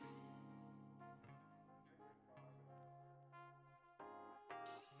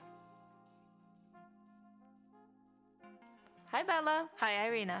Hi, Bella. Hi,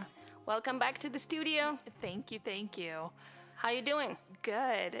 Irina. Welcome back to the studio. Thank you. How you doing?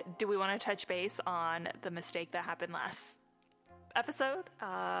 Good. Do we want to touch base on the mistake that happened last episode?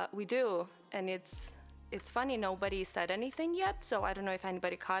 We do, and it's funny, nobody said anything yet, so I don't know if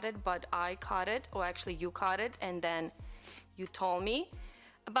anybody caught it, but I caught it, or actually you caught it, and then you told me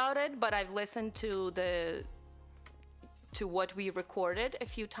about it, but I've listened to what we recorded a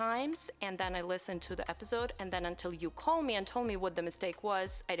few times, and then I listened to the episode, and then until you called me and told me what the mistake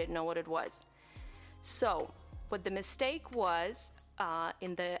was, I didn't know what it was. So, what the mistake was,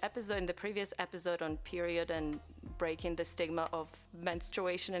 in the previous episode on period and breaking the stigma of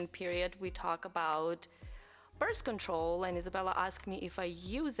menstruation and period, we talk about birth control, and Isabella asked me if I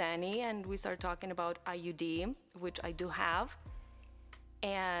use any, and we started talking about IUD, which I do have.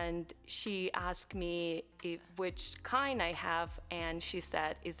 And she asked me which kind I have, and she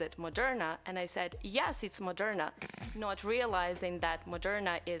said, is it Moderna? And I said, yes, it's Moderna, not realizing that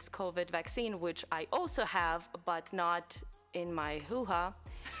Moderna is COVID vaccine, which I also have, but not in my hoo-ha.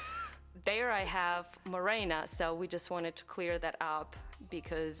 There I have Mirena, so we just wanted to clear that up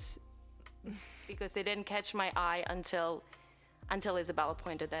because it didn't catch my eye until Isabella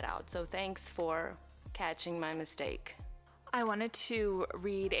pointed that out. So thanks for catching my mistake. I wanted to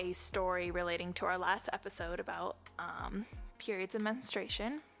read a story relating to our last episode about periods and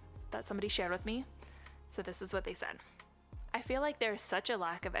menstruation that somebody shared with me. So this is what they said. I feel like there is such a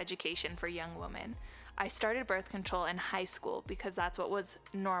lack of education for young women. I started birth control in high school because that's what was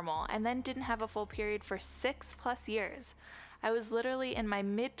normal, and then didn't have a full period for 6+ years. I was literally in my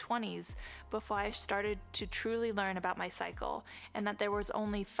mid-20s before I started to truly learn about my cycle, and that there was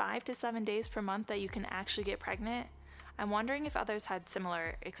only 5 to 7 days per month that you can actually get pregnant. I'm wondering if others had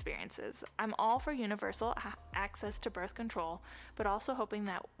similar experiences. I'm all for universal access to birth control, but also hoping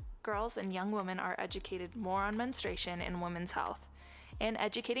that girls and young women are educated more on menstruation and women's health. And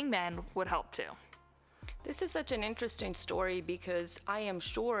educating men would help too. This is such an interesting story because I am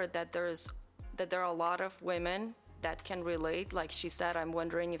sure that there are a lot of women that can relate. Like she said, I'm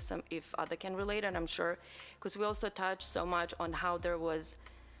wondering if other can relate, and I'm sure, because we also touched so much on how there was,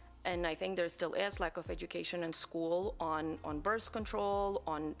 and I think there still is, lack of education in school on birth control,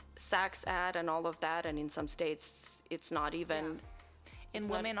 on sex ed and all of that, and in some states it's not even... Yeah. And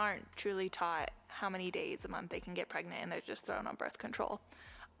women aren't truly taught how many days a month they can get pregnant, and they're just thrown on birth control.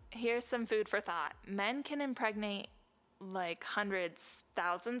 Here's some food for thought. Men can impregnate like hundreds,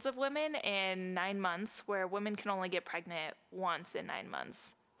 thousands of women in 9 months, where women can only get pregnant once in 9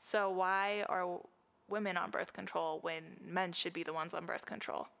 months. So why are women on birth control when men should be the ones on birth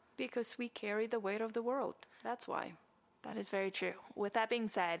control? Because we carry the weight of the world. That's why. That is very true. With that being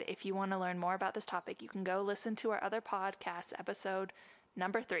said, if you want to learn more about this topic, you can go listen to our other podcast, episode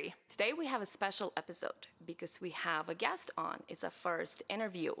number 3. Today we have a special episode because we have a guest on. It's a first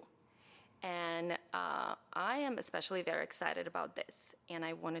interview. And I am especially very excited about this. And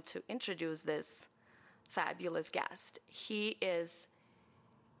I wanted to introduce this fabulous guest. He is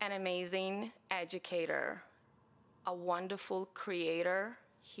an amazing educator, a wonderful creator.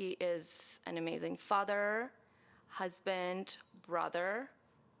 He is an amazing father, husband, brother,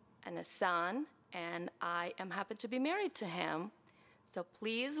 and a son. And I am happy to be married to him. So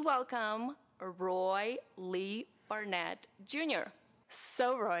please welcome Roy Lee Barnett Jr.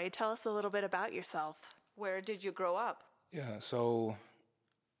 So, Roy, tell us a little bit about yourself. Where did you grow up? Yeah, so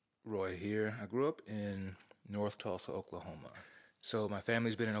Roy here. I grew up in North Tulsa, Oklahoma. So my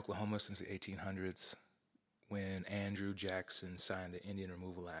family's been in Oklahoma since the 1800s when Andrew Jackson signed the Indian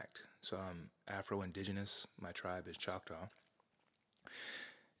Removal Act. So I'm Afro-Indigenous. My tribe is Choctaw.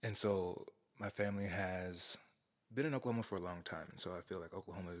 And so my family has been in Oklahoma for a long time. And so I feel like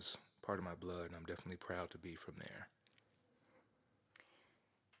Oklahoma is part of my blood, and I'm definitely proud to be from there.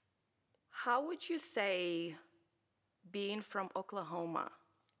 How would you say being from Oklahoma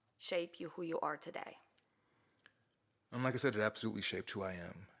shaped you who you are today? Like I said, it absolutely shaped who I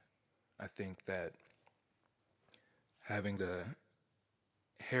am. I think that having the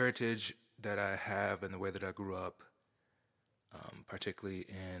heritage that I have and the way that I grew up, particularly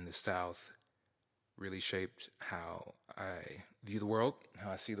in the South, really shaped how I view the world,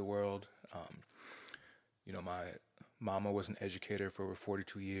 how I see the world. My mama was an educator for over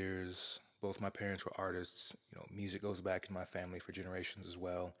 42 years. Both my parents were artists. Music goes back in my family for generations as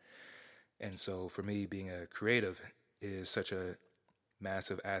well. And so for me, being a creative is such a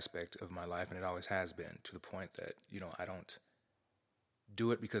massive aspect of my life, and it always has been, to the point that, I don't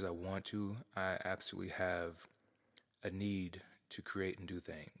do it because I want to. I absolutely have a need to create and do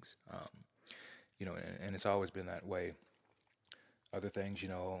things. And it's always been that way. Other things,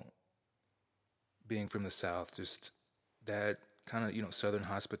 being from the South, just that kind of, Southern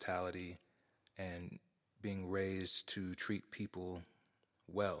hospitality and being raised to treat people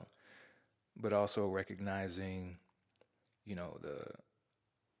well, but also recognizing, the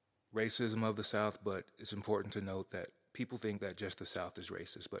racism of the South. But it's important to note that people think that just the South is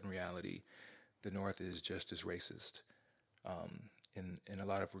racist, but in reality, the North is just as racist in a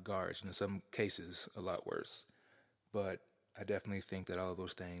lot of regards, and in some cases, a lot worse. But I definitely think that all of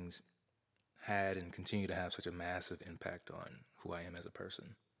those things had and continue to have such a massive impact on who I am as a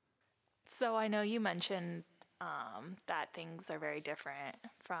person. So I know you mentioned that things are very different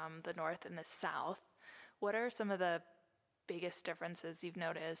from the North and the South. What are some of the biggest differences you've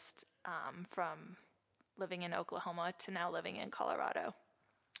noticed from living in Oklahoma to now living in Colorado?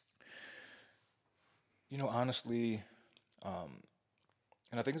 Honestly,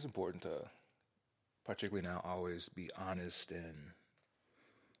 and I think it's important to, particularly now, always be honest and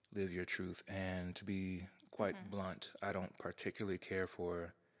live your truth. And to be quite blunt, I don't particularly care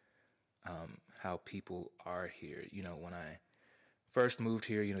for how people are here. When I first moved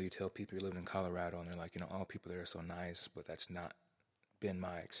here, you tell people you're living in Colorado, and they're like, all people there are so nice, but that's not been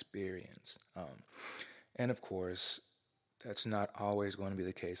my experience. And of course, that's not always going to be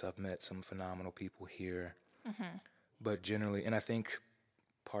the case. I've met some phenomenal people here, but generally, and I think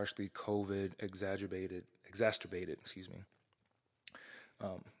partially COVID exacerbated,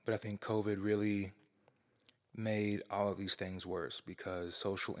 but I think COVID really made all of these things worse because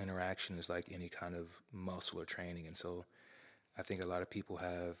social interaction is like any kind of muscle or training. And so I think a lot of people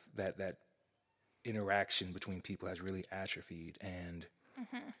have that interaction between people has really atrophied. And,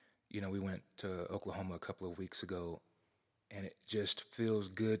 we went to Oklahoma a couple of weeks ago, and it just feels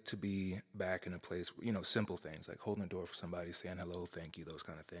good to be back in a place, simple things like holding the door for somebody, saying hello, thank you, those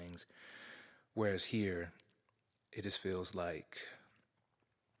kind of things. Whereas here, it just feels like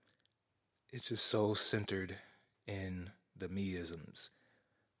it's just so centered in the me-isms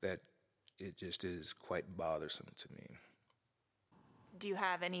that it just is quite bothersome to me. Do you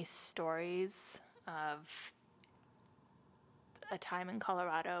have any stories of a time in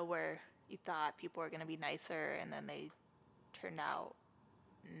Colorado where you thought people were going to be nicer and then they turned out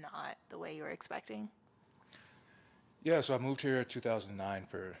not the way you were expecting? Yeah, so I moved here in 2009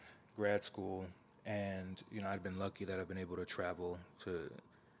 for grad school, and, I've been lucky that I've been able to travel to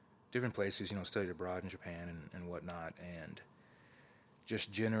different places, studied abroad in Japan and whatnot. And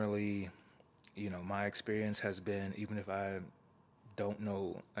just generally, my experience has been, even if I don't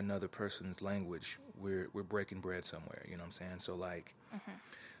know another person's language, we're breaking bread somewhere, you know what I'm saying? So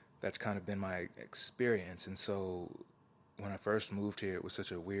that's kind of been my experience. And so when I first moved here, it was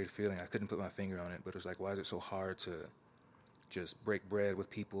such a weird feeling. I couldn't put my finger on it, but it was like, why is it so hard to just break bread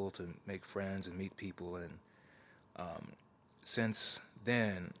with people, to make friends and meet people? And since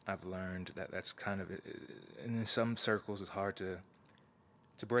then, I've learned that that's kind of, and in some circles, it's hard to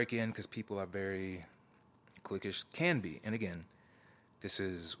break in because people are very cliquish, can be. And again, this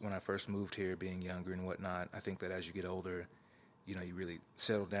is when I first moved here, being younger and whatnot. I think that as you get older, you really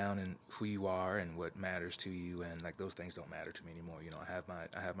settle down in who you are and what matters to you, and like those things don't matter to me anymore.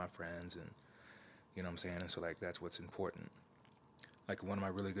 I have my friends, and you know what I'm saying, and so like that's what's important. Like one of my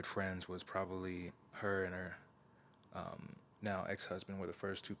really good friends was probably her and her now ex-husband were the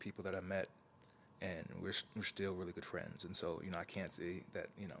first two people that I met, and we're still really good friends. And so I can't say that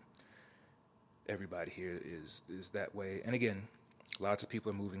everybody here is that way. And again, lots of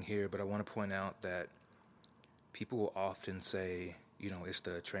people are moving here, but I want to point out that people will often say, it's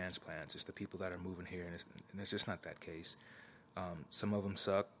the transplants, it's the people that are moving here, and it's just not that case. Some of them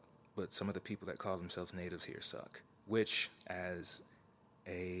suck, but some of the people that call themselves natives here suck, which as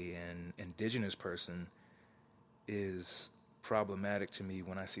an indigenous person is problematic to me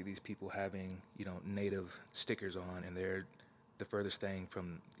when I see these people having, native stickers on, and they're the furthest thing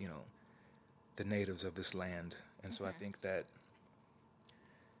from, the natives of this land. And so I think that,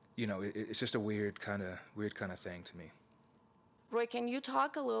 it's just a weird kind of thing to me. Roy, can you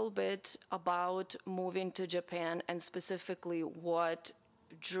talk a little bit about moving to Japan, and specifically what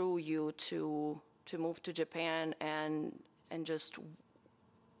drew you to move to Japan, and just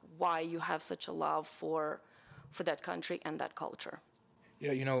why you have such a love for that country and that culture?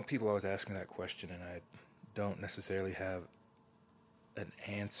 Yeah, people always ask me that question, and I don't necessarily have an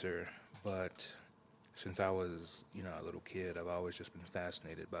answer, but since I was, a little kid, I've always just been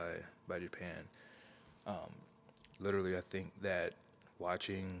fascinated by Japan. Literally, I think that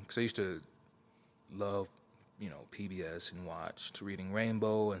watching, because I used to love, PBS and watch Reading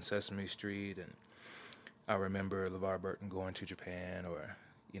Rainbow and Sesame Street, and I remember LeVar Burton going to Japan, or,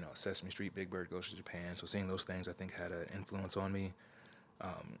 Sesame Street, Big Bird Goes to Japan. So seeing those things, I think, had an influence on me.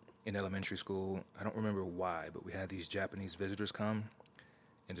 in elementary school. I don't remember why, but we had these Japanese visitors come,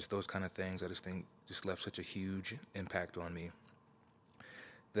 and just those kind of things I just think just left such a huge impact on me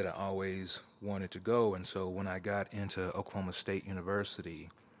that I always wanted to go. And so when I got into Oklahoma State University,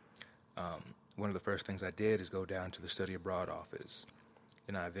 one of the first things I did is go down to the study abroad office.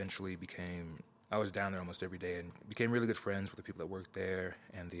 And I eventually I was down there almost every day and became really good friends with the people that worked there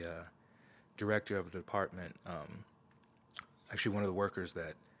and the director of the department. Actually, one of the workers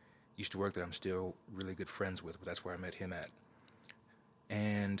that used to work there I'm still really good friends with, but that's where I met him at.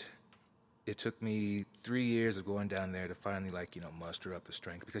 And it took me 3 years of going down there to finally, muster up the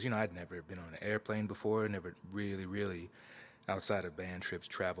strength. Because, I'd never been on an airplane before, never really, outside of band trips,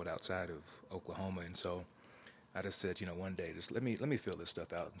 traveled outside of Oklahoma. And so I just said, one day, just let me fill this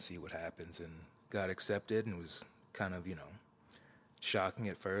stuff out and see what happens. And got accepted, and it was kind of, shocking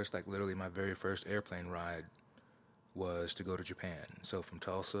at first. Like, literally my very first airplane ride was to go to Japan. So from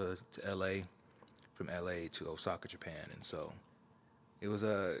Tulsa to L.A., from L.A. to Osaka, Japan. And so it was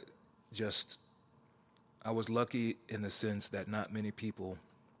I was lucky in the sense that not many people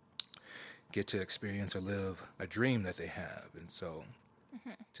get to experience or live a dream that they have. And so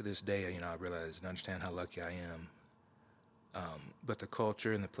to this day, I realize and understand how lucky I am. But the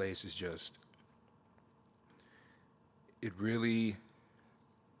culture and the place is it really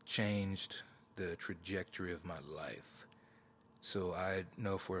changed the trajectory of my life. So I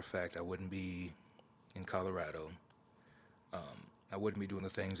know for a fact I wouldn't be in Colorado. I wouldn't be doing the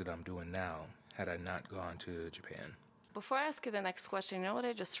things that I'm doing now had I not gone to Japan. Before I ask you the next question, you know what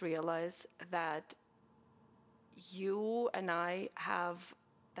I just realized? That you and I have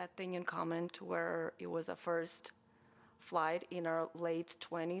that thing in common to where it was a first flight in our late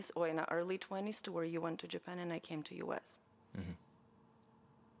 20s or in our early 20s to where you went to Japan and I came to US. Mm-hmm.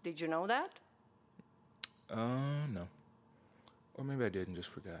 Did you know that? No. Or maybe I did and just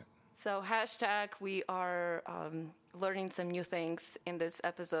forgot. So hashtag we are learning some new things in this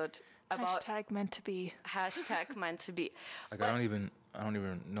episode about hashtag meant to be. Hashtag meant to be. Like, I don't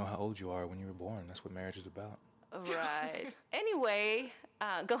even know how old you are when you were born. That's what marriage is about. Right. Anyway,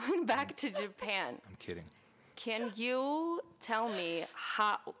 going back to Japan. I'm kidding. Can you tell me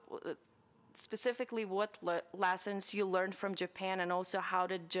how, specifically what lessons you learned from Japan, and also how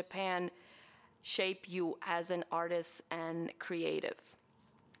did Japan shape you as an artist and creative?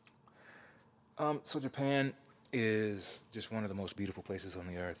 So Japan is just one of the most beautiful places on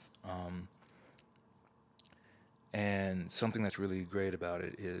the earth. And something that's really great about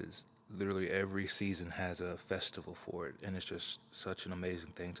it is literally every season has a festival for it. And it's just such an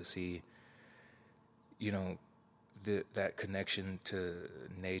amazing thing to see, that connection to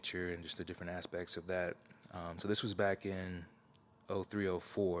nature and just the different aspects of that. So this was back in 03,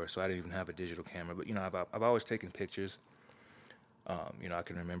 04, so I didn't even have a digital camera. But, I've always taken pictures. I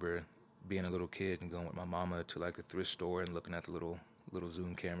can remember being a little kid and going with my mama to like a thrift store and looking at the little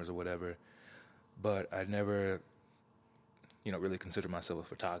zoom cameras or whatever. But I never, really considered myself a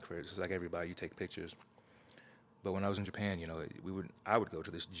photographer. It's just like everybody, you take pictures. But when I was in Japan, I would go to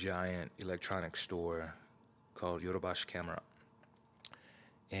this giant electronics store called Yodobashi Camera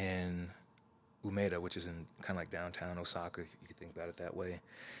in Umeda, which is in kind of like downtown Osaka, if you could think about it that way.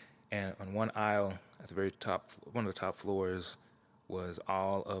 And on one aisle, at the very top, one of the top floors, was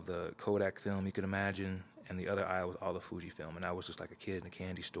all of the Kodak film you could imagine, and the other aisle was all the Fuji film. And I was just like a kid in a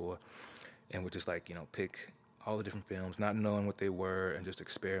candy store and would just pick all the different films, not knowing what they were and just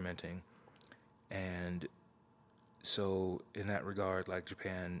experimenting. And so in that regard,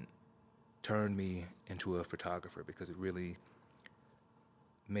 Japan turned me into a photographer because it really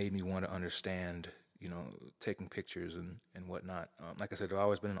made me want to understand, taking pictures and whatnot. Like I said, I've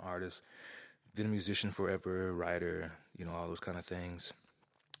always been an artist, been a musician forever, a writer, all those kind of things.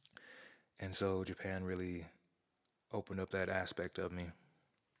 And so Japan really opened up that aspect of me.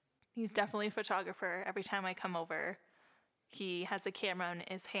 He's definitely a photographer. Every time I come over, he has a camera in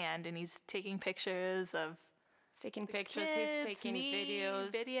his hand and he's taking pictures of taking pictures, kids, he's taking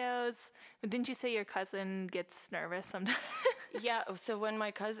videos. Didn't you say your cousin gets nervous sometimes? Yeah, so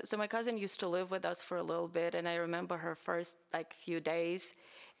my cousin used to live with us for a little bit, and I remember her first few days,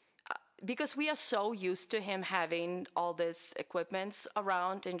 because we are so used to him having all this equipment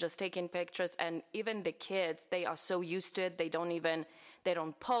around and just taking pictures, and even the kids, they are so used to it. They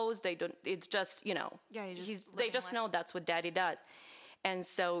don't pose. It's just, they just know that's what daddy does. And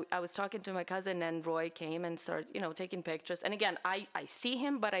so I was talking to my cousin, and Roy came and started, taking pictures. And again, I see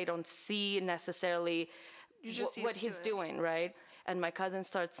him, but I don't see necessarily what he's doing, right? And my cousin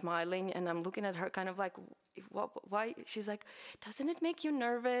starts smiling, and I'm looking at her kind of like, why? She's like, doesn't it make you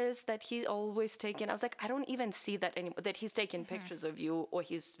nervous that he always taking? I was like, I don't even see that anymore, that he's taking pictures of you or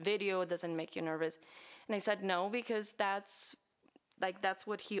his video doesn't make you nervous. And I said, no, because that's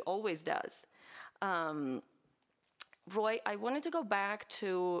what he always does. Roy, I wanted to go back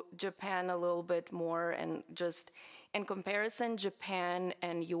to Japan a little bit more, and just in comparison, Japan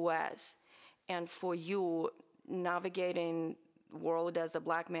and US, and for you navigating world as a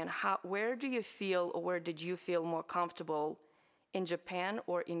Black man, where do you feel, or where did you feel more comfortable, in Japan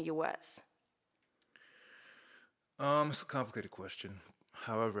or in US? It's a complicated question.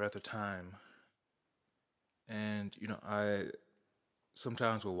 However, at the time, and I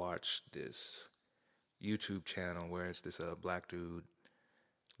sometimes will watch this YouTube channel where it's this Black dude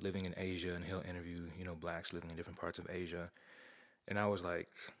living in Asia, and he'll interview Blacks living in different parts of Asia, and I was like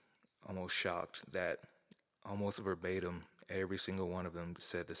almost shocked that almost verbatim every single one of them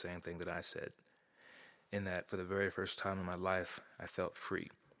said the same thing that I said, in that for the very first time in my life I felt free.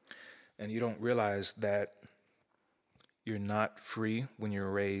 And you don't realize that you're not free when you're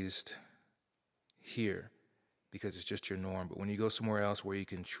raised here, because it's just your norm. But when you go somewhere else where you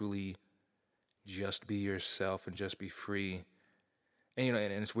can truly just be yourself and just be free, and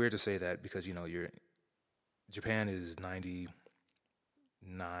and it's weird to say that, because Japan is 96%,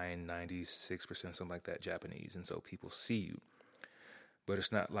 something like that, Japanese, and so people see you, but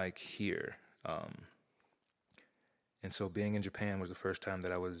it's not like here. And so being in Japan was the first time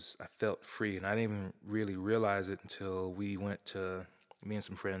that I felt free, and I didn't even really realize it until me and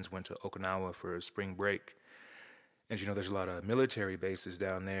some friends went to Okinawa for a spring break. And there's a lot of military bases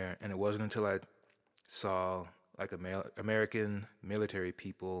down there, and it wasn't until I saw like American military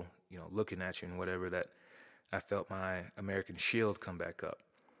people, looking at you and whatever, that I felt my American shield come back up.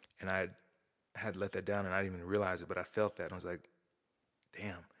 And I had let that down, and I didn't even realize it, but I felt that, and I was like,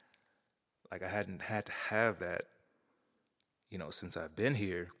 damn, like I hadn't had to have that, since I've been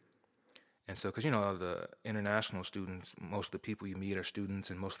here. And so, because, the international students, most of the people you meet are students,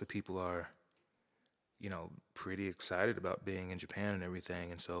 and most of the people are, pretty excited about being in Japan and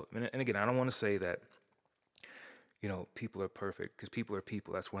everything. And so, and again, I don't want to say that, people are perfect, because people are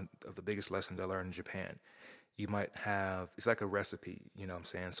people. That's one of the biggest lessons I learned in Japan. You might have, it's like a recipe, you know what I'm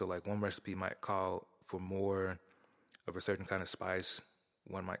saying? So like one recipe might call for more of a certain kind of spice,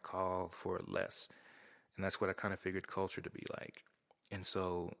 one might call for less. And that's what I kind of figured culture to be like. And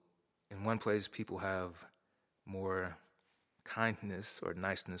so in one place, people have more kindness or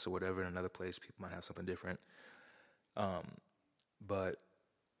niceness or whatever. In another place, people might have something different. But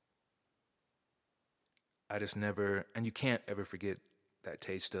I just never, and you can't ever forget that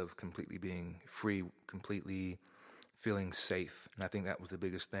taste of completely being free, completely feeling safe. And I think that was the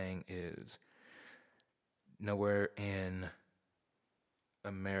biggest thing, is nowhere in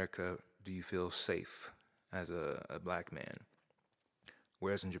America do you feel safe as a Black man.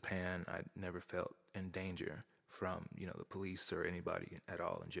 Whereas in Japan, I never felt in danger from, the police or anybody at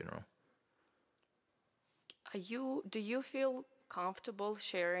all in general. Do you feel comfortable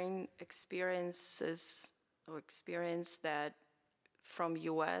sharing experience that from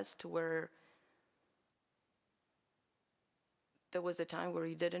US to where there was a time where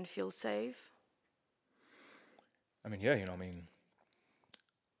you didn't feel safe? I mean, yeah, I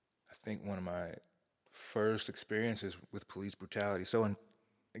think one of my first experiences with police brutality. So,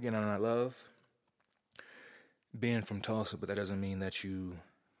 again, I love being from Tulsa, but that doesn't mean that you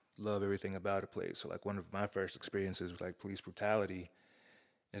love everything about a place. So, like, one of my first experiences with, like, police brutality,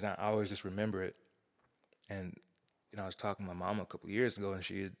 and I always just remember it. And, I was talking to my mom a couple of years ago, and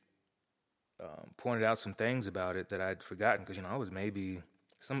she had pointed out some things about it that I'd forgotten, because, I was maybe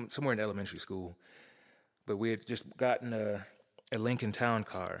somewhere in elementary school. But we had just gotten a Lincoln Town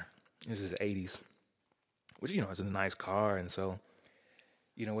car. This is the 80s, which, is a nice car. And so,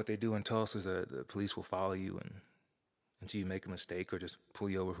 what they do in Tulsa is the police will follow you until you make a mistake or just pull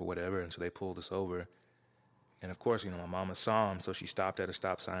you over for whatever. And so they pulled us over. And, of course, my mama saw him, so she stopped at a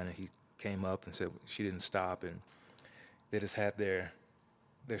stop sign, and he came up and said she didn't stop. And they just had their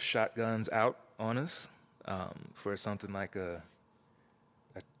shotguns out on us for something like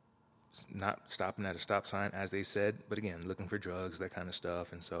not stopping at a stop sign, as they said, but again, looking for drugs, that kind of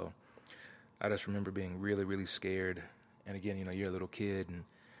stuff. And so I just remember being really, really scared. And again, you're a little kid,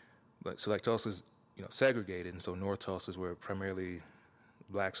 but so like Tulsa's, segregated, and so North Tulsa is where primarily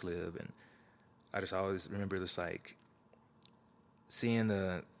Blacks live. And I just always remember this, like, seeing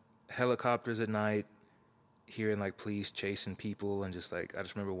the helicopters at night, hearing like police chasing people, and just like, I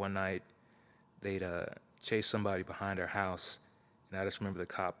just remember one night they'd chase somebody behind our house, and I just remember the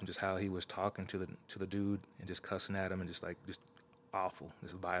cop and just how he was talking to the dude and just cussing at him, and just awful,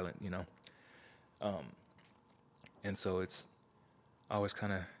 it's violent, and so it's always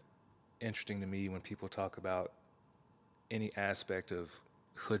kind of interesting to me when people talk about any aspect of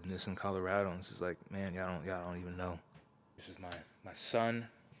hoodness in Colorado, and it's just like, man, y'all don't even know. This is my son,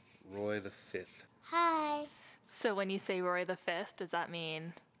 Roy the Fifth. Hi. So when you say Roy the Fifth, does that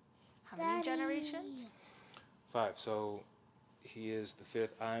mean how many generations? 5. So he is the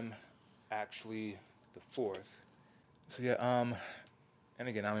 5th. I'm actually the 4th. So yeah, and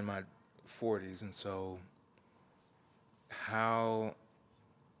again, I'm in my 40s, and so how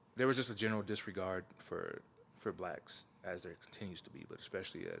there was just a general disregard for blacks, as there continues to be, but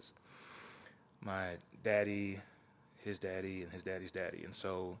especially as my daddy, his daddy, and his daddy's daddy. And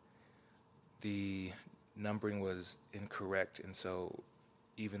so the numbering was incorrect. And so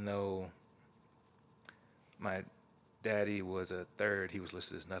even though my daddy was a 3rd, he was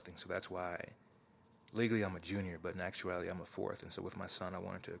listed as nothing. So that's why legally I'm a junior, but in actuality I'm a 4th. And so with my son, I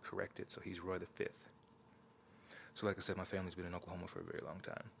wanted to correct it. So he's Roy the 5th. So like I said, my family's been in Oklahoma for a very long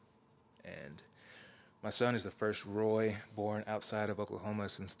time. And my son is the first Roy born outside of Oklahoma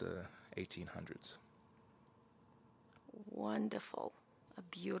since the 1800s. Wonderful. A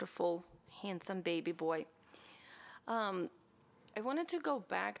beautiful, handsome baby boy. I wanted to go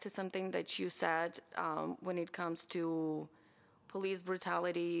back to something that you said when it comes to police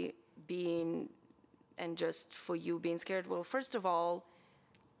brutality being, and just for you being scared. Well, first of all,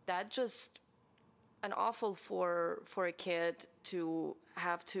 that just an awful for a kid to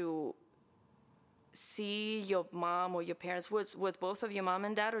have to see your mom or your parents. Was with both of your mom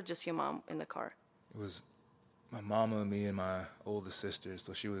and dad, or just your mom in the car? It was my mama, me, and my oldest sister,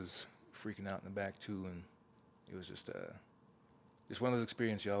 so she was freaking out in the back too, and it was just one of those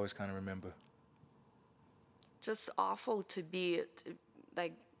experiences you always kind of remember. Just awful to be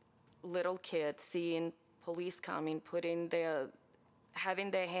like little kids seeing police coming,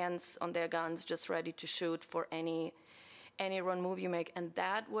 having their hands on their guns, just ready to shoot for any wrong move you make. And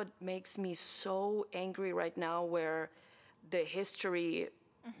that what makes me so angry right now, where the history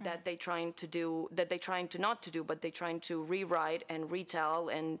that they're trying to not to do, but they're trying to rewrite and retell,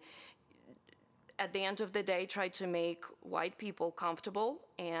 and at the end of the day try to make white people comfortable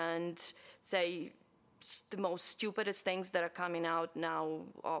and say the most stupidest things that are coming out now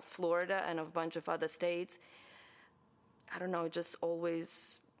of Florida and of a bunch of other states. I don't know, it just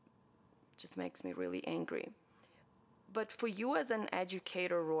always just makes me really angry. But for you as an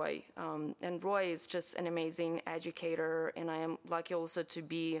educator, Roy, and Roy is just an amazing educator, and I am lucky also to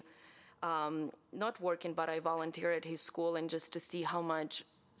be not working, but I volunteer at his school, and just to see how much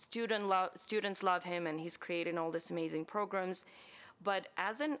students love him, and he's creating all these amazing programs. But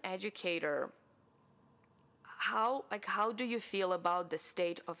as an educator, how do you feel about the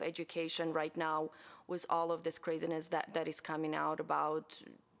state of education right now with all of this craziness that is coming out about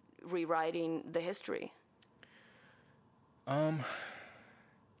rewriting the history? On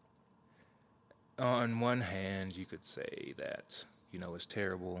one hand, you could say that, it's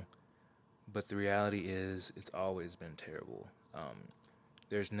terrible, but the reality is it's always been terrible.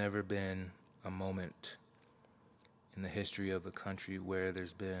 There's never been a moment in the history of the country where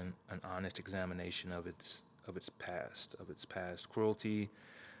there's been an honest examination of its past cruelty,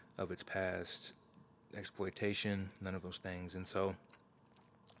 of its past exploitation, none of those things. And so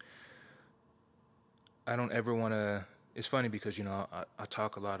I don't ever want to. It's funny because, I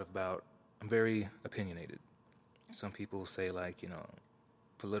talk a lot about, I'm very opinionated. Some people say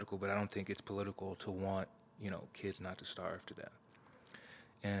political, but I don't think it's political to want, kids not to starve to death.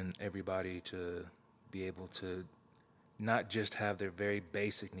 And everybody to be able to not just have their very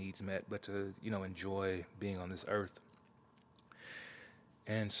basic needs met, but to, enjoy being on this earth.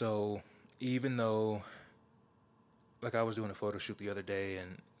 And so even though, I was doing a photo shoot the other day,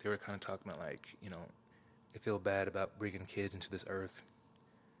 and they were kind of talking about they feel bad about bringing kids into this earth.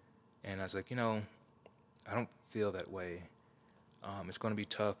 And I was like, I don't feel that way. It's going to be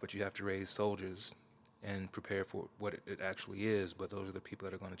tough, but you have to raise soldiers and prepare for what it actually is. But those are the people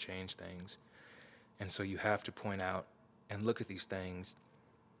that are going to change things. And so you have to point out and look at these things,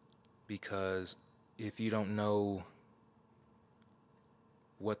 because if you don't know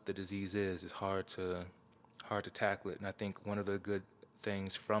what the disease is, it's hard to tackle it. And I think one of the good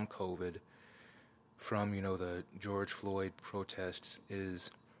things from COVID, from the George Floyd protests,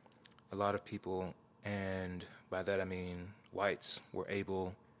 is a lot of people, and by that I mean whites, were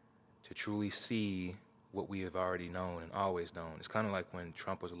able to truly see what we have already known and always known. It's kind of like when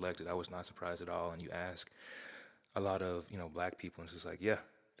Trump was elected, I was not surprised at all. And you ask a lot of black people, and it's just like, yeah.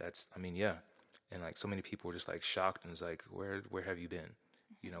 And so many people were just shocked, and it's like, where have you been?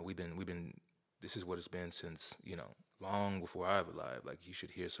 We've been this is what it's been since, long before I was alive. Like, you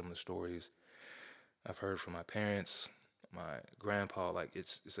should hear some of the stories I've heard from my parents, my grandpa. Like,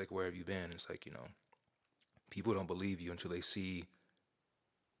 it's like, where have you been? It's like, people don't believe you until they see,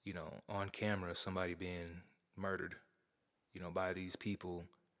 on camera somebody being murdered, by these people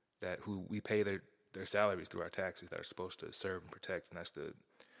who we pay their salaries through our taxes, that are supposed to serve and protect.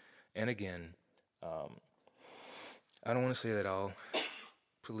 And again, I don't want to say that all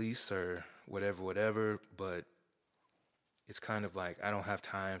police or whatever, but it's kind of like, I don't have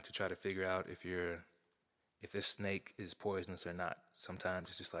time to try to figure out if this snake is poisonous or not. Sometimes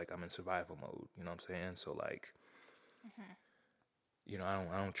it's just like, I'm in survival mode, you know what I'm saying? So like,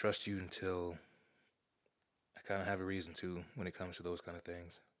 I don't trust you until I kind of have a reason to, when it comes to those kind of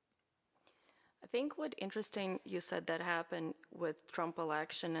things. I think what interesting you said that happened with Trump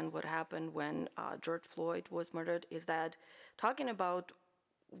election and what happened when George Floyd was murdered is that, talking about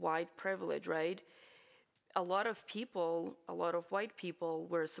white privilege, right? A lot of white people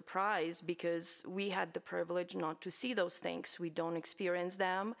were surprised because we had the privilege not to see those things. We don't experience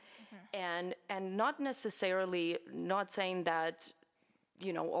them. And not necessarily, not saying that,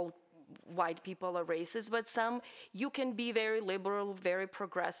 all white people are racist, but you can be very liberal, very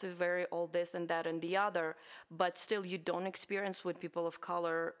progressive, very all this and that and the other, but still you don't experience what people of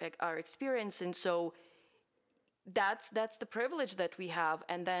color are experiencing. So that's the privilege that we have,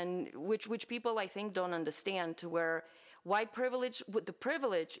 and then which people I think don't understand, to where white privilege, with the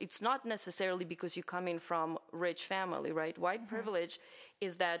privilege, it's not necessarily because you come in from rich family, right? White privilege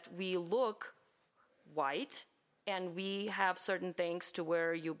is that we look white, and we have certain things to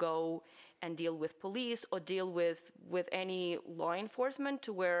where you go and deal with police or deal with any law enforcement,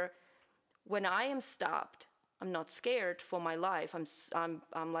 to where when I am stopped, I'm not scared for my life.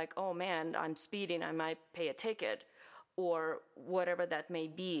 I'm like, oh man, I'm speeding, I might pay a ticket or whatever that may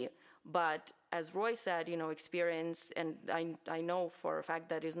be. But as Roy said, experience, and I know for a fact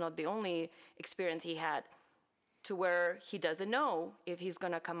that is not the only experience he had, to where he doesn't know if he's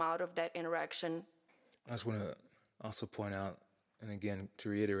going to come out of that interaction. I just want to also point out, and again, to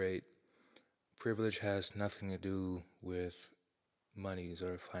reiterate, privilege has nothing to do with monies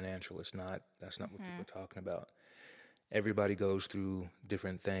or financial. That's not what people are talking about. Everybody goes through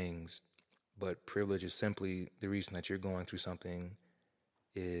different things, but privilege is simply the reason that you're going through something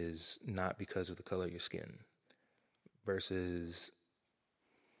is not because of the color of your skin, versus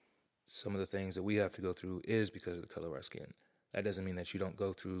some of the things that we have to go through is because of the color of our skin. That doesn't mean that you don't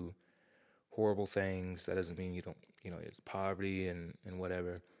go through horrible things. That doesn't mean you don't, it's poverty and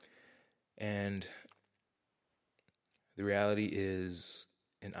whatever. And the reality is,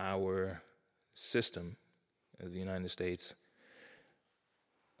 in our system of the United States,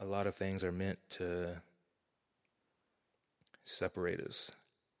 a lot of things are meant to separate us.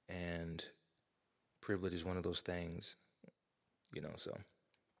 And privilege is one of those things, so.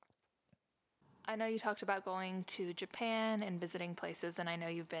 I know you talked about going to Japan and visiting places, and I know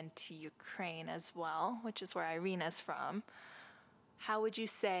you've been to Ukraine as well, which is where Irina's from. How would you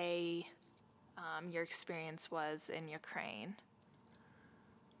say your experience was in Ukraine?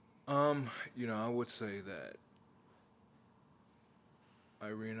 I would say that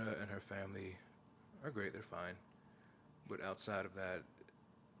Irina and her family are great, they're fine. But outside of that,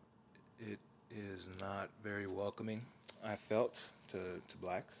 it is not very welcoming, I felt, to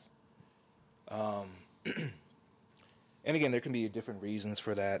blacks. And again, there can be different reasons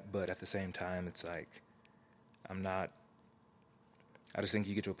for that, but at the same time, it's like, I just think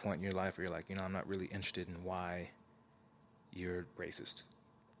you get to a point in your life where you're like, I'm not really interested in why you're racist.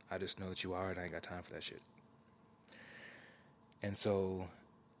 I just know that you are, and I ain't got time for that shit. And so,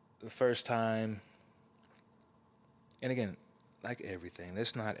 the first time, and again, like everything,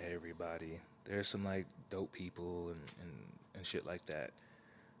 that's not everybody. There's some like dope people and shit like that.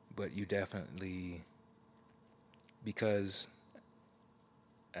 But you definitely, because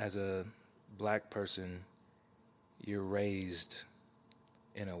as a black person, you're raised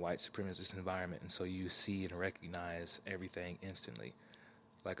in a white supremacist environment, and so you see and recognize everything instantly.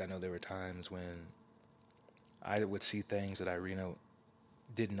 Like, I know there were times when I would see things that Irina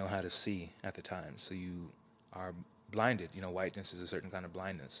didn't know how to see at the time. So you are blinded. Whiteness is a certain kind of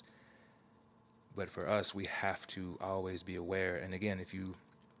blindness. But for us, we have to always be aware. And again, if you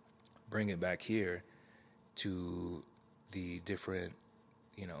bring it back here to the different,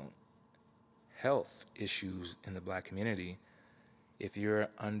 health issues in the black community, if you're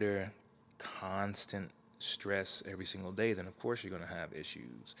under constant stress every single day, then of course you're going to have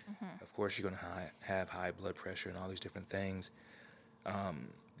issues. Of course you're going to have high blood pressure and all these different things,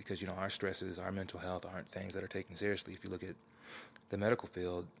 because our stresses, our mental health aren't things that are taken seriously. If you look at the medical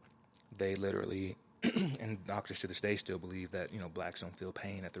field, they literally, and doctors to this day still believe that, blacks don't feel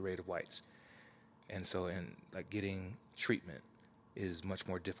pain at the rate of whites. And so, getting treatment is much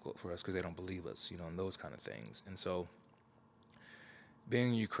more difficult for us because they don't believe us, and those kind of things. And so, being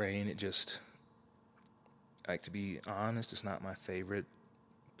in Ukraine, it just, to be honest, it's not my favorite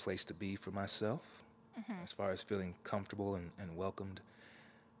place to be for myself, as far as feeling comfortable and welcomed.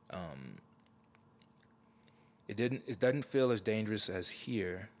 It doesn't feel as dangerous as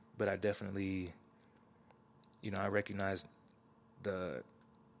here, but I definitely, I recognize the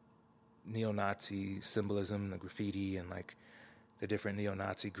neo-Nazi symbolism, the graffiti, and the different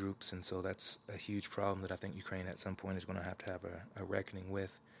neo-Nazi groups, and so that's a huge problem that I think Ukraine at some point is going to have a reckoning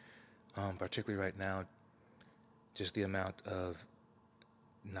with, particularly right now, just the amount of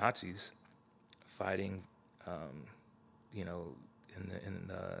Nazis fighting, in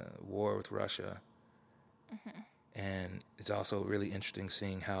the war with Russia. And it's also really interesting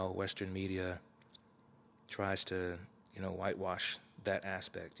seeing how Western media tries to, whitewash that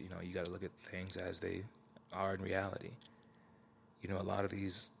aspect. You got to look at things as they are in reality. A lot of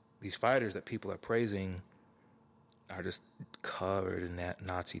these fighters that people are praising are just covered in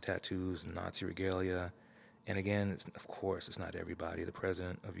Nazi tattoos and Nazi regalia. And again, of course, it's not everybody. The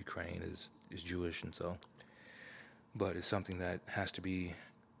president of Ukraine is Jewish, and so, but it's something that has to be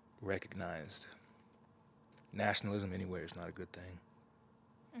recognized. Nationalism anywhere is not a good thing.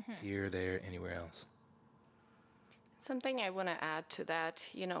 Here, there, anywhere else. Something I want to add to that,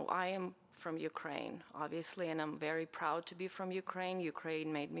 I am from Ukraine, obviously, and I'm very proud to be from Ukraine.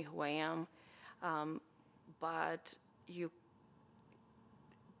 Ukraine made me who I am, but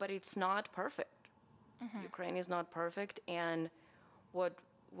it's not perfect. Ukraine is not perfect, and what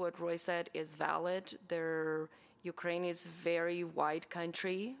Roy said is valid. Ukraine is very white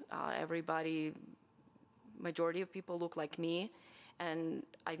country. Majority of people look like me, and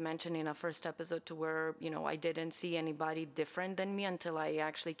I mentioned in a first episode to where I didn't see anybody different than me until I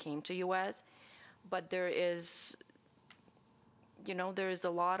actually came to U.S. But there is a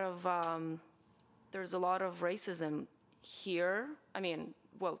lot of racism here. I mean,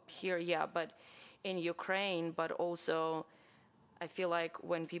 well, here, yeah, but in Ukraine, but also I feel like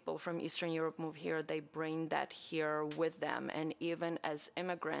when people from Eastern Europe move here, they bring that here with them, and even as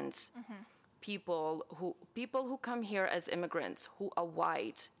immigrants. People who come here as immigrants who are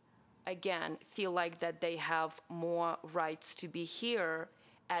white, again, feel like that they have more rights to be here,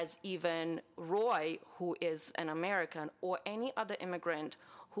 as even Roy, who is an American, or any other immigrant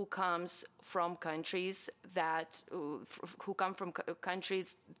who comes from countries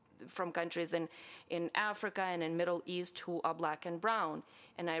in Africa and in Middle East who are black and brown.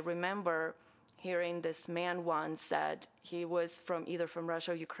 And I remember hearing this man once said, he was either from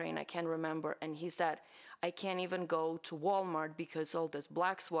Russia or Ukraine, I can't remember, and he said, I can't even go to Walmart because all these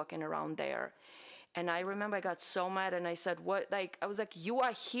blacks walking around there. And I remember I got so mad, and I said, what, I was like, you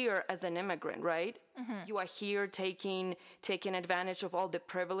are here as an immigrant, right? You are here taking advantage of all the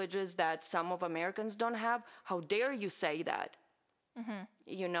privileges that some of Americans don't have. How dare you say that?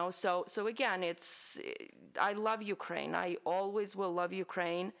 So again, I love Ukraine. I always will love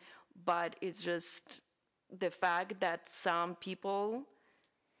Ukraine. But it's just the fact that some people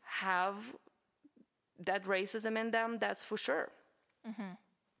have that racism in them, that's for sure.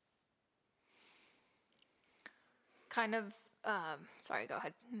 Kind of, sorry, go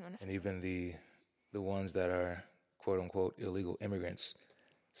ahead. And even the ones that are quote unquote illegal immigrants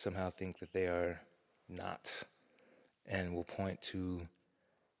somehow think that they are not, and will point to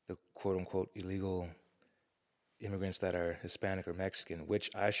the quote unquote illegal immigrants that are Hispanic or Mexican, which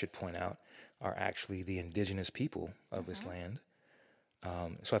I should point out are actually the indigenous people of this land.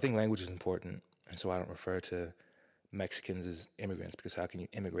 So I think language is important, and so I don't refer to Mexicans as immigrants, because how can you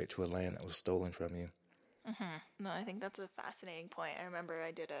immigrate to a land that was stolen from you? No, I think that's a fascinating point. I remember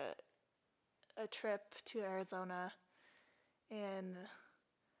I did a trip to Arizona, and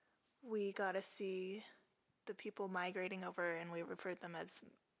we got to see the people migrating over, and we referred them as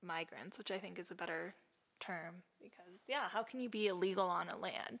migrants, which I think is a better term, because how can you be illegal on a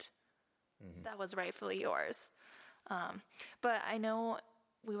land that was rightfully yours? But I know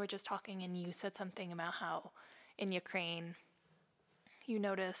we were just talking, and you said something about how in Ukraine you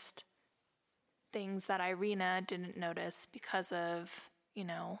noticed things that Irina didn't notice because of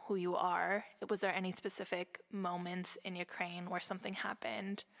who you are. Was there any specific moments in Ukraine where something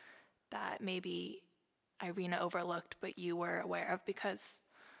happened that maybe Irina overlooked but you were aware of because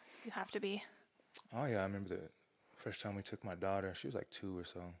you have to be? Oh, yeah, I remember the first time we took my daughter. She was like 2 or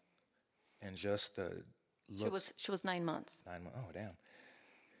so. And just the looks. She was 9 months. 9 months. Oh, damn.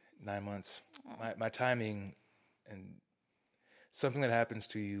 9 months. My timing, and something that happens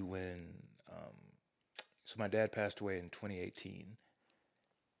to you when, so my dad passed away in 2018,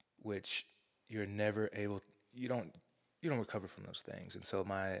 which you're never able, you don't recover from those things. And so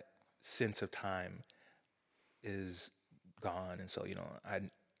my sense of time is gone. And so,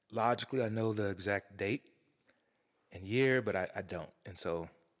 logically I know the exact date and year, but I don't. And so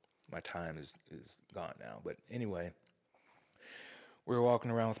my time is gone now. But anyway, we were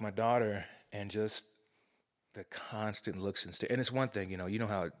walking around with my daughter and just the constant looks and stare. And it's one thing, you know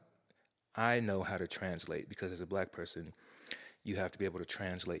how I know how to translate, because as a black person, you have to be able to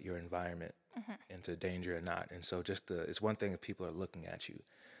translate your environment into danger or not. And so it's one thing if people are looking at you,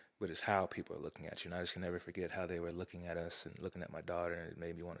 but it's how people are looking at you. And I just can never forget how they were looking at us and looking at my daughter, and it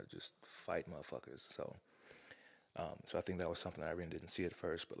made me want to just fight motherfuckers. So I think that was something that I really didn't see at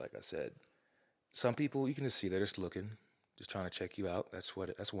first. But like I said, some people, you can just see they're just looking, just trying to check you out. That's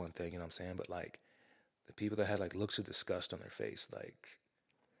one thing, you know what I'm saying? But like the people that had like looks of disgust on their face, like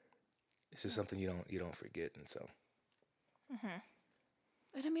it's just something you don't forget. And so.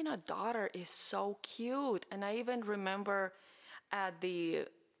 And I mean, our daughter is so cute. And I even remember at the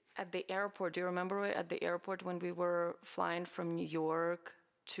airport, do you remember at the airport when we were flying from New York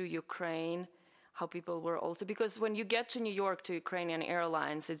to Ukraine, how people were also, because when you get to New York to Ukrainian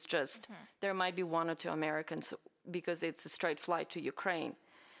Airlines, it's just, there might be one or two Americans because it's a straight flight to Ukraine.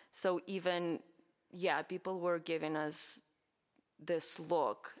 So even, people were giving us this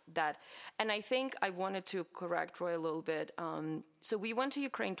look that, and I think I wanted to correct Roy a little bit. So we went to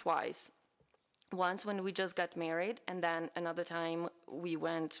Ukraine twice. Once when we just got married, and then another time we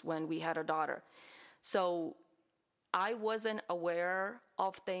went when we had a daughter. So I wasn't aware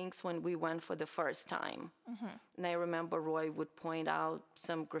of things when we went for the first time. And I remember Roy would point out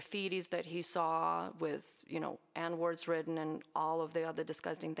some graffitis that he saw with, N-words written and all of the other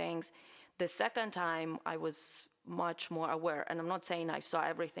disgusting things. The second time I was much more aware, and I'm not saying I saw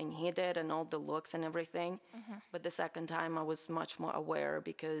everything he did and all the looks and everything, but the second time I was much more aware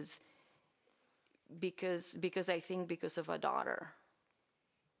because I think because of a daughter.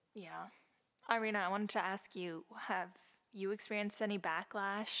 Yeah. Irina, I wanted to ask you, have you experienced any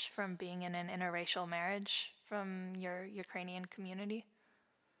backlash from being in an interracial marriage from your Ukrainian community?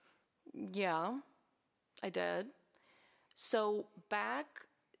 Yeah, I did. So back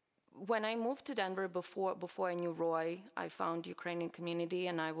when I moved to Denver, before I knew Roy, I found Ukrainian community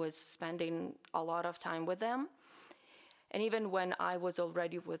and I was spending a lot of time with them. And even when I was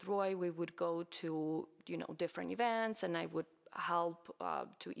already with Roy, we would go to, different events, and I would help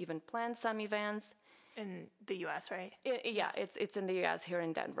to even plan some events. In the U.S., right? It's in the U.S. here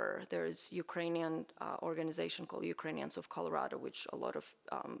in Denver. There's Ukrainian organization called Ukrainians of Colorado, which a lot of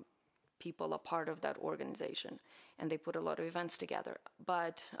people are part of that organization, and they put a lot of events together.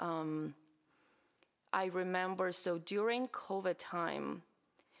 But I remember, so during COVID time,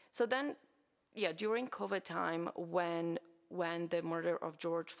 during COVID time when the murder of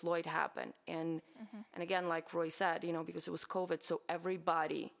George Floyd happened, and again, like Roy said, because it was COVID, so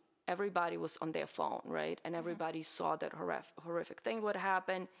everybody was on their phone, right? And everybody saw that horrific thing would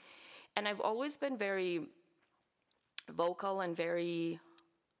happen. And I've always been very vocal,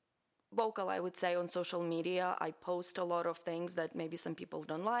 I would say, on social media. I post a lot of things that maybe some people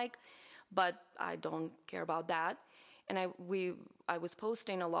don't like, but I don't care about that. And I was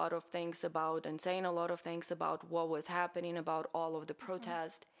posting a lot of things about and saying a lot of things about what was happening, about all of the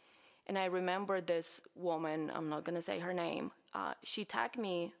protest. And I remember this woman, I'm not going to say her name, she tagged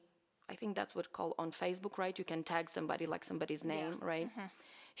me, I think that's what's called on Facebook, right? You can tag somebody, like somebody's name, right?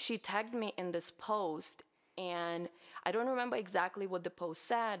 She tagged me in this post, and I don't remember exactly what the post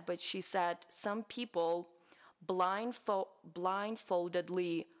said, but she said some people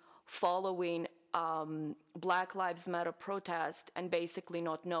blindfoldedly following Black Lives Matter protest and basically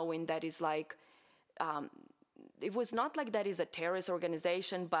not knowing that is like, it was not like that is a terrorist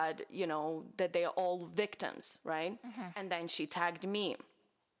organization, but, that they are all victims, right? And then she tagged me.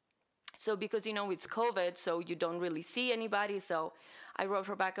 So because, it's COVID, so you don't really see anybody. So I wrote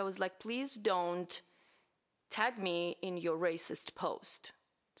her back, I was like, please don't tag me in your racist post.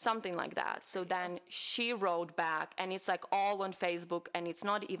 Something like that. So then she wrote back, and it's like all on Facebook, and it's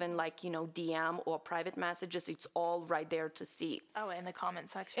not even like, DM or private messages. It's all right there to see. Oh, in the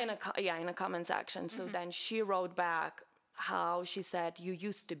comment section? In a comment section. So then she wrote back how she said, you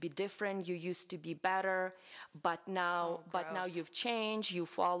used to be different, you used to be better, but now you've changed, you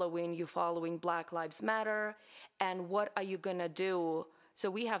following Black Lives Matter, and what are you gonna do? So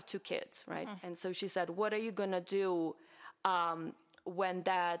we have 2 kids, right? And so she said, what are you gonna do when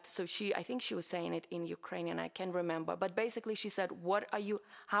that, so I think she was saying it in Ukrainian, I can't remember, but basically she said,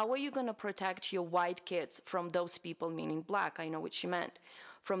 how are you going to protect your white kids from those people, meaning black, I know what she meant,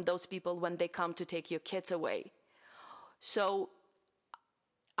 from those people when they come to take your kids away? So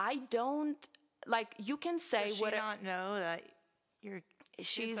I don't, like, you can say Does she not know that your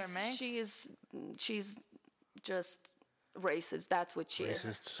kids are mixed? She's just racist. That's what she is.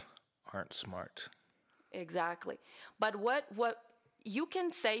 Racists aren't smart. Exactly. But what you can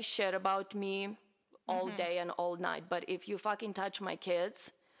say shit about me all day and all night, but if you fucking touch my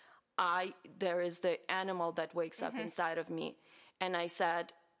kids, there is the animal that wakes up inside of me. And I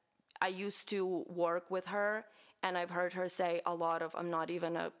said, I used to work with her, and I've heard her say a lot of, I'm not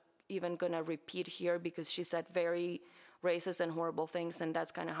even gonna repeat here, because she said very racist and horrible things, and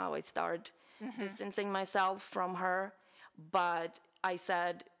that's kind of how I started distancing myself from her. But I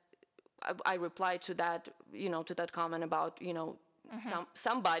said, I replied to that, to that comment about,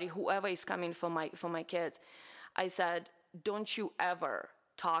 somebody, whoever is coming for my kids. I said, don't you ever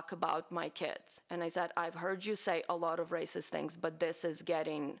talk about my kids. And I said, I've heard you say a lot of racist things, but this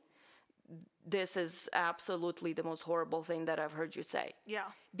is absolutely the most horrible thing that I've heard you say. Yeah.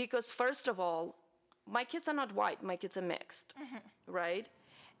 Because first of all, my kids are not white, my kids are mixed, right?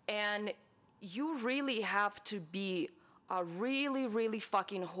 And you really have to be a really, really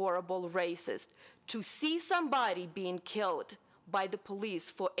fucking horrible racist to see somebody being killed by the police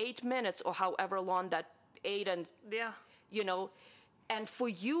for 8 minutes or however long that 8 and, and for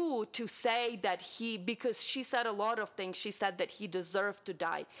you to say that because she said a lot of things, she said that he deserved to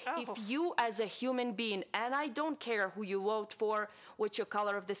die. Oh. If you as a human being, and I don't care who you vote for, what's your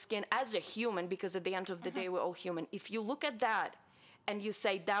color of the skin, as a human, because at the end of the day, we're all human. If you look at that and you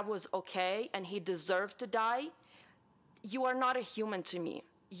say that was okay and he deserved to die, you are not a human to me.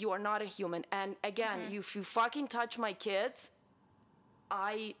 You are not a human. And again, if you fucking touch my kids,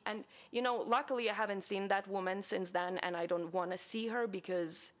 luckily I haven't seen that woman since then, and I don't want to see her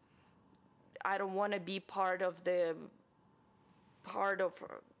because I don't want to be I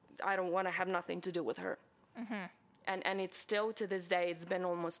don't want to have nothing to do with her. And it's still to this day, it's been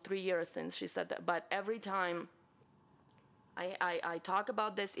almost 3 years since she said that. But every time I talk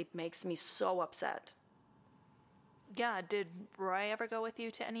about this, it makes me so upset. Yeah, did Roy ever go with you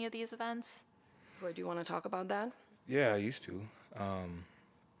to any of these events? Roy, do you want to talk about that? Yeah, I used to.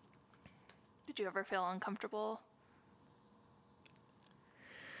 Did you ever feel uncomfortable?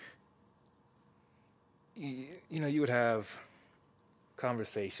 You would have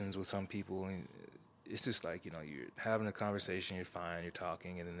conversations with some people, and it's just like, you're having a conversation, you're fine, you're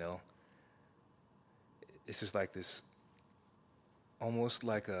talking, and then it's just like this, almost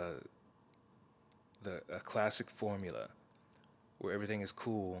like a classic formula where everything is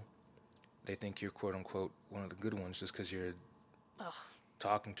cool. They think you're quote unquote one of the good ones just because you're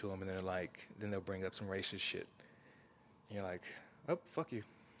talking to them, and then they'll bring up some racist shit. And you're like, oh, fuck you.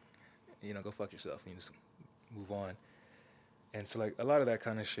 Go fuck yourself. You just move on. And so like a lot of that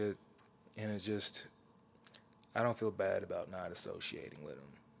kind of shit, and it's just, I don't feel bad about not associating with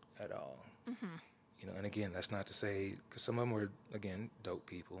them at all. And again, that's not to say, because some of them were, again, dope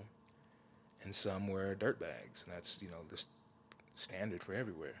people. And some were dirtbags, and that's, the standard for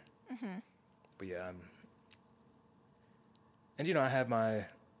everywhere. But yeah, I have my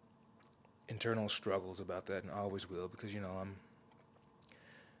internal struggles about that, and always will, because, I'm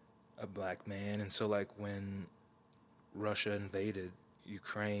a black man, and so, like, when Russia invaded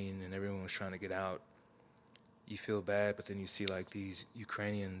Ukraine and everyone was trying to get out, you feel bad, but then you see, like, these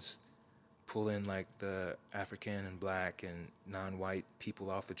Ukrainians pull in, like, the African and black and non-white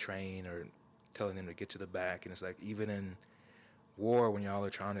people off the train, or telling them to get to the back. And it's like, even in war, when y'all are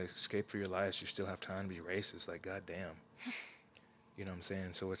trying to escape for your lives, you still have time to be racist. Like, goddamn. You know what I'm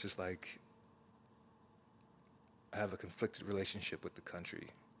saying? So it's just like, I have a conflicted relationship with the country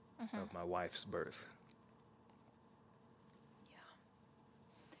of my wife's birth.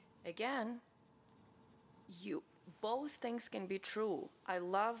 Yeah. Again, both things can be true. I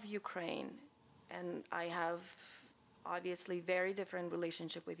love Ukraine, and I have obviously very different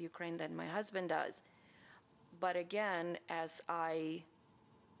relationship with Ukraine than my husband does. But again, as I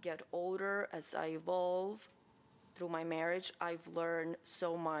get older, as I evolve through my marriage, I've learned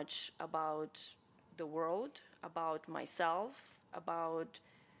so much about the world, about myself, about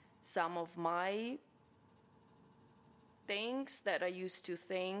some of my things that I used to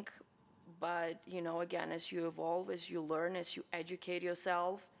think. But, again, as you evolve, as you learn, as you educate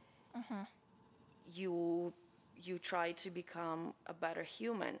yourself, you try to become a better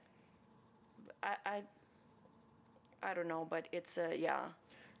human. I don't know, but it's yeah.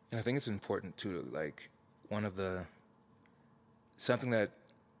 And I think it's important too, like, one of the something that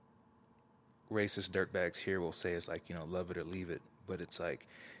racist dirtbags here will say is like, love it or leave it. But it's like,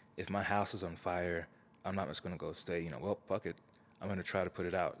 if my house is on fire, I'm not just going to go stay, well, fuck it. I'm going to try to put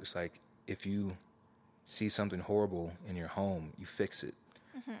it out. It's like, if you see something horrible in your home, you fix it.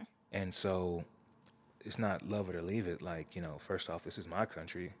 Mm-hmm. And so it's not love it or leave it. Like, first off, this is my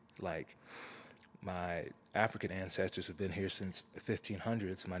country. Like, my African ancestors have been here since the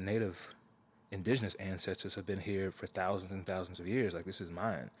 1500s. My native indigenous ancestors have been here for thousands and thousands of years. Like, this is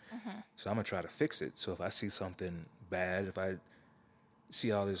mine. Mm-hmm. So I'm going to try to fix it. So if I see something bad, if I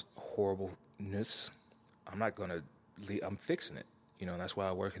see all this horribleness, I'm not going to leave. I'm fixing it. And that's why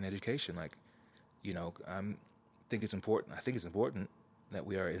I work in education. Like, I think it's important that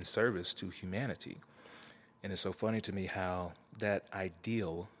we are in service to humanity. And it's so funny to me how that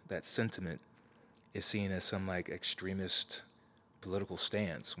ideal, that sentiment, is seen as some like extremist political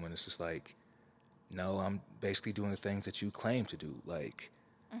stance, when it's just like, no, I'm basically doing the things that you claim to do. Like,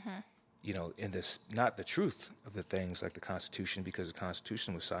 in this, not the truth of the things like the Constitution, because the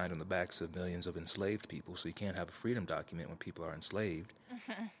Constitution was signed on the backs of millions of enslaved people. So you can't have a freedom document when people are enslaved.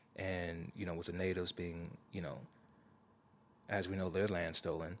 And, with the natives being, as we know, their land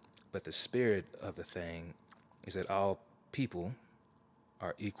stolen. But the spirit of the thing is that all people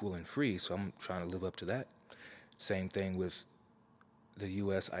are equal and free. So I'm trying to live up to that. Same thing with the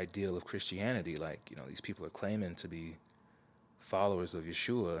U.S. ideal of Christianity. Like, these people are claiming to be followers of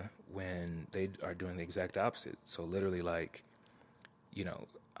Yeshua when they are doing the exact opposite. So literally, like,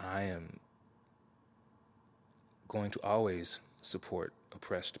 I am going to always support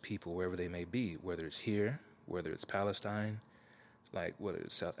oppressed people wherever they may be, whether it's here, whether it's Palestine, like whether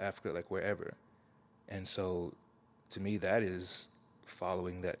it's South Africa, like wherever. And so to me, that is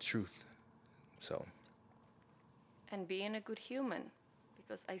following that truth. So. And being a good human,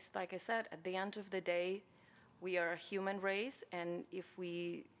 because like I said, at the end of the day, we are a human race, and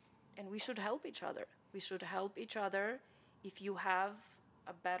we should help each other. We should help each other. If you have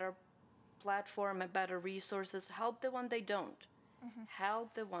a better platform, a better resources, help the one they don't. Mm-hmm.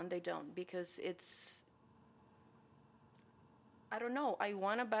 Help the one they don't, because it's, I don't know, I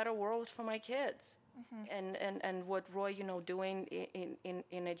want a better world for my kids. Mm-hmm. And what Roy, doing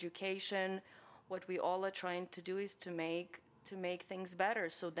in education, what we all are trying to do is to make things better,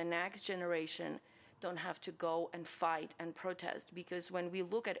 so the next generation don't have to go and fight and protest. Because when we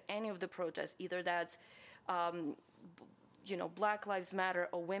look at any of the protests, either that's Black Lives Matter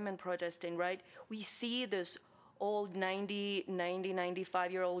or women protesting, right? We see this old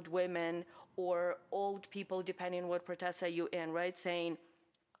 95-year-old women or old people, depending on what protests are you in, right? Saying,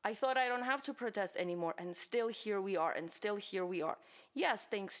 I thought I don't have to protest anymore, and still here we are, and still here we are. Yes,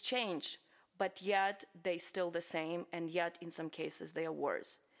 things change, but yet they still the same, and yet in some cases they are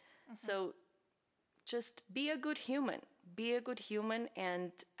worse. Mm-hmm. So just be a good human. Be a good human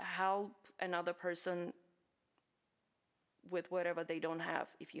and help another person with whatever they don't have,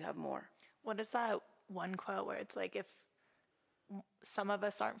 if you have more. What is that one quote where it's like, if some of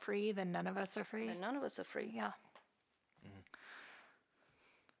us aren't free, then none of us are free? Then none of us are free. Yeah.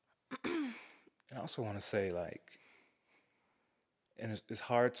 Mm-hmm. I also want to say, like, and it's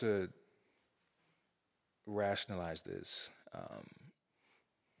hard to rationalize this.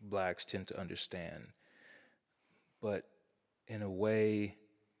 Blacks tend to understand. But in a way,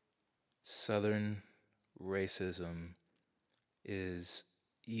 Southern racism is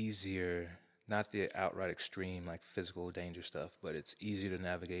easier, not the outright extreme, like physical danger stuff, but it's easier to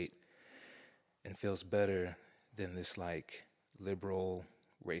navigate and feels better than this, like, liberal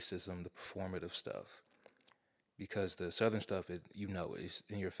racism, the performative stuff. Because the Southern stuff, it's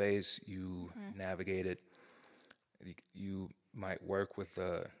in your face, you navigate it. You might work with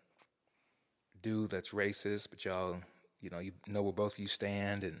a dude that's racist, but y'all, where both of you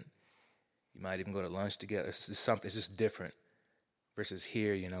stand, and you might even go to lunch together. It's just something, it's just different. Versus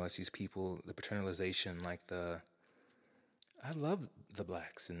here, it's these people, the paternalization, like I love the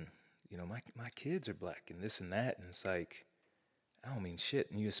blacks, and, my kids are black, and this and that, and it's like, I don't mean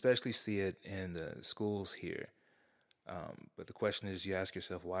shit. And you especially see it in the schools here. But the question is, you ask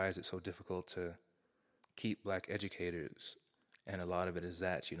yourself, why is it so difficult to keep black educators? And a lot of it is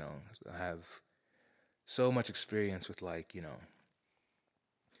that, I have so much experience with, like,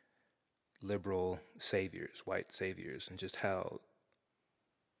 liberal saviors, white saviors, and just how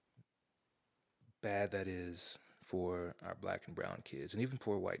bad that is for our black and brown kids, and even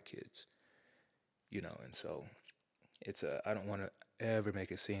poor white kids, and so it's I don't want to ever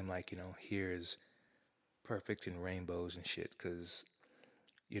make it seem like, here is perfect and rainbows and shit, because,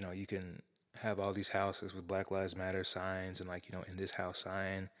 you can have all these houses with Black Lives Matter signs and, like, in this house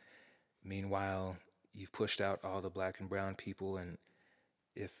sign. Meanwhile, you've pushed out all the black and brown people, and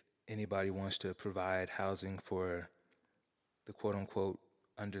if anybody wants to provide housing for the quote-unquote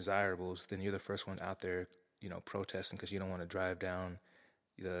undesirables, then you're the first one out there, protesting because you don't want to drive down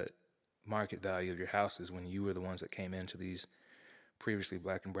the market value of your houses when you were the ones that came into these previously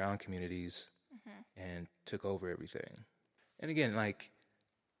black and brown communities and took over everything. And again,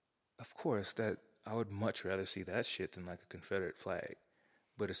 of course, that I would much rather see that shit than a Confederate flag.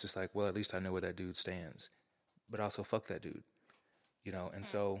 But it's just well, at least I know where that dude stands. But also, fuck that dude, And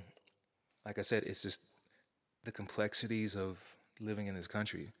so, like I said, it's just the complexities of living in this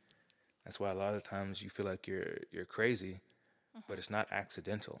country. That's why a lot of times you feel like you're crazy, but it's not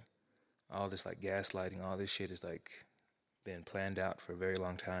accidental. All this gaslighting, all this shit is been planned out for a very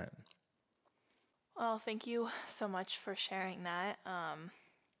long time. Well, thank you so much for sharing that.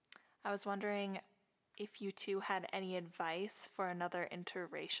 I was wondering if you two had any advice for another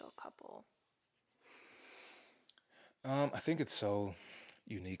interracial couple. I think it's so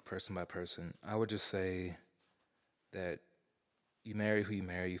unique person by person. I would just say that you marry who you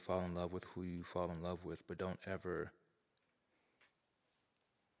marry, you fall in love with who you fall in love with, but don't ever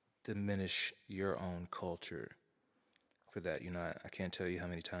diminish your own culture for that. I can't tell you how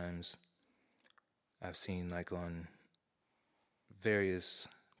many times I've seen on various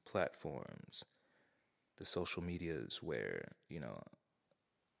platforms, the social medias where,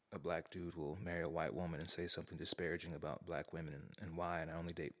 a black dude will marry a white woman and say something disparaging about black women and why, and I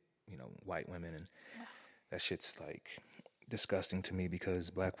only date, white women, and that shit's disgusting to me because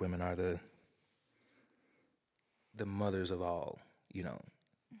black women are the mothers of all,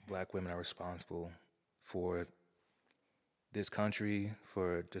 Black women are responsible for this country,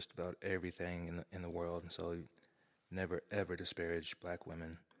 for just about everything in the world, and so never ever disparage black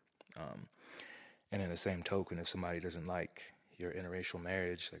women. And in the same token, if somebody doesn't like your interracial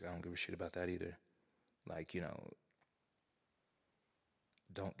marriage, I don't give a shit about that either.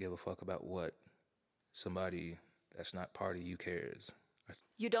 Don't give a fuck about what somebody that's not part of you cares.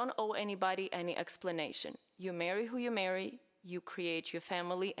 You don't owe anybody any explanation. You marry who you marry, you create your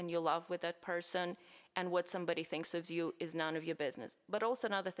family, and you love with that person, and what somebody thinks of you is none of your business. But also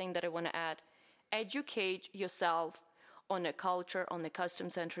another thing that I want to add, educate yourself on the culture, on the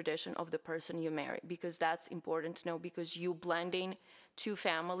customs and tradition of the person you marry, because that's important to know, because you blending two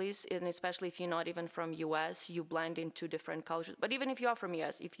families, and especially if you're not even from US, you blend in two different cultures. But even if you are from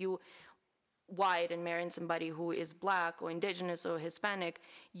US, if you white and marrying somebody who is black or indigenous or Hispanic,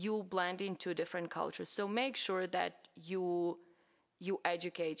 you blend into different cultures. So make sure that you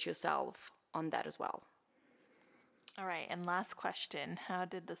educate yourself on that as well. All right, and last question. How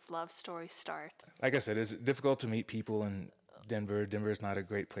did this love story start? Like I said, it's difficult to meet people in Denver. Denver is not a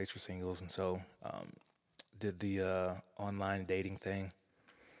great place for singles, and so did the online dating thing,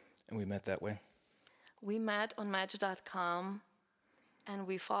 and we met that way. We met on Match.com, and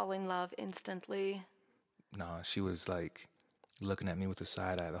we fall in love instantly. Nah, she was looking at me with a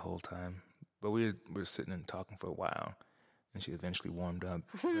side eye the whole time, but we were sitting and talking for a while, and she eventually warmed up.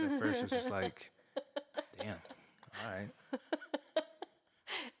 But at first, it was just damn. All right.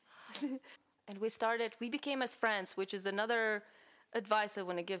 And we became as friends, which is another advice I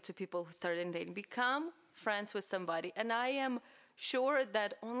want to give to people who started dating. Become friends with somebody. And I am sure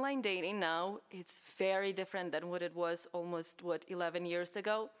that online dating now, it's very different than what it was almost, 11 years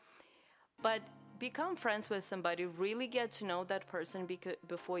ago. But become friends with somebody, really get to know that person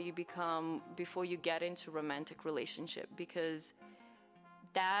before you get into romantic relationship, because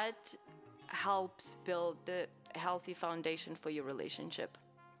that helps build the healthy foundation for your relationship.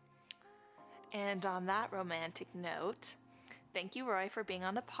 And on that romantic note, thank you, Roy, for being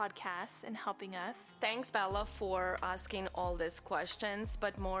on the podcast and helping us. Thanks, Bella, for asking all these questions.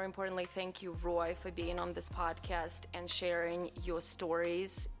 But more importantly, thank you, Roy, for being on this podcast and sharing your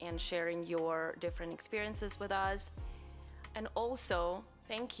stories and sharing your different experiences with us. And also,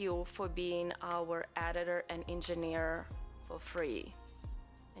 thank you for being our editor and engineer for free.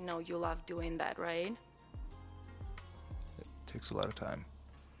 I know you love doing that, right? It takes a lot of time.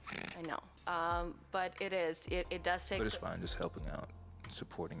 I know. But it does take... But it's fine, just helping out,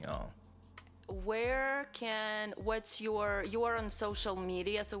 supporting y'all. You are on social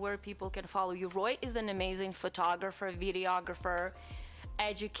media, so where people can follow you. Roy is an amazing photographer, videographer,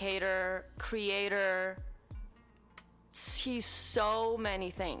 educator, creator. He's so many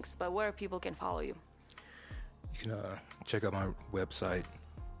things, but where people can follow you? You can check out my website,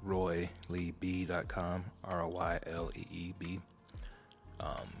 royleeb.com, ROYLEEB.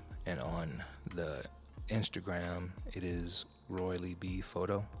 And on the Instagram, it is Roy Lee B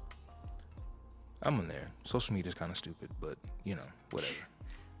Photo. I'm on there. Social media is kind of stupid, but, whatever.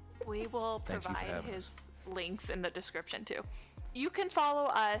 We will Thank you for provide having his us. links in the description too. You can follow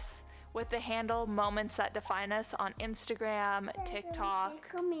us with the handle Moments That Define Us on Instagram, TikTok.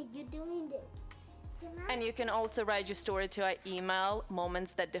 Come here, you're doing this. And you can also write your story to our email,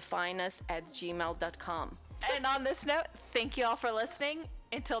 momentsthatdefineus@gmail.com. And on this note, thank you all for listening.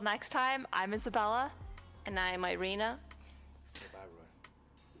 Until next time, I'm Isabella. And I am Irina. Bye, Roy.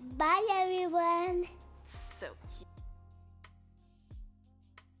 Bye, everyone. So cute.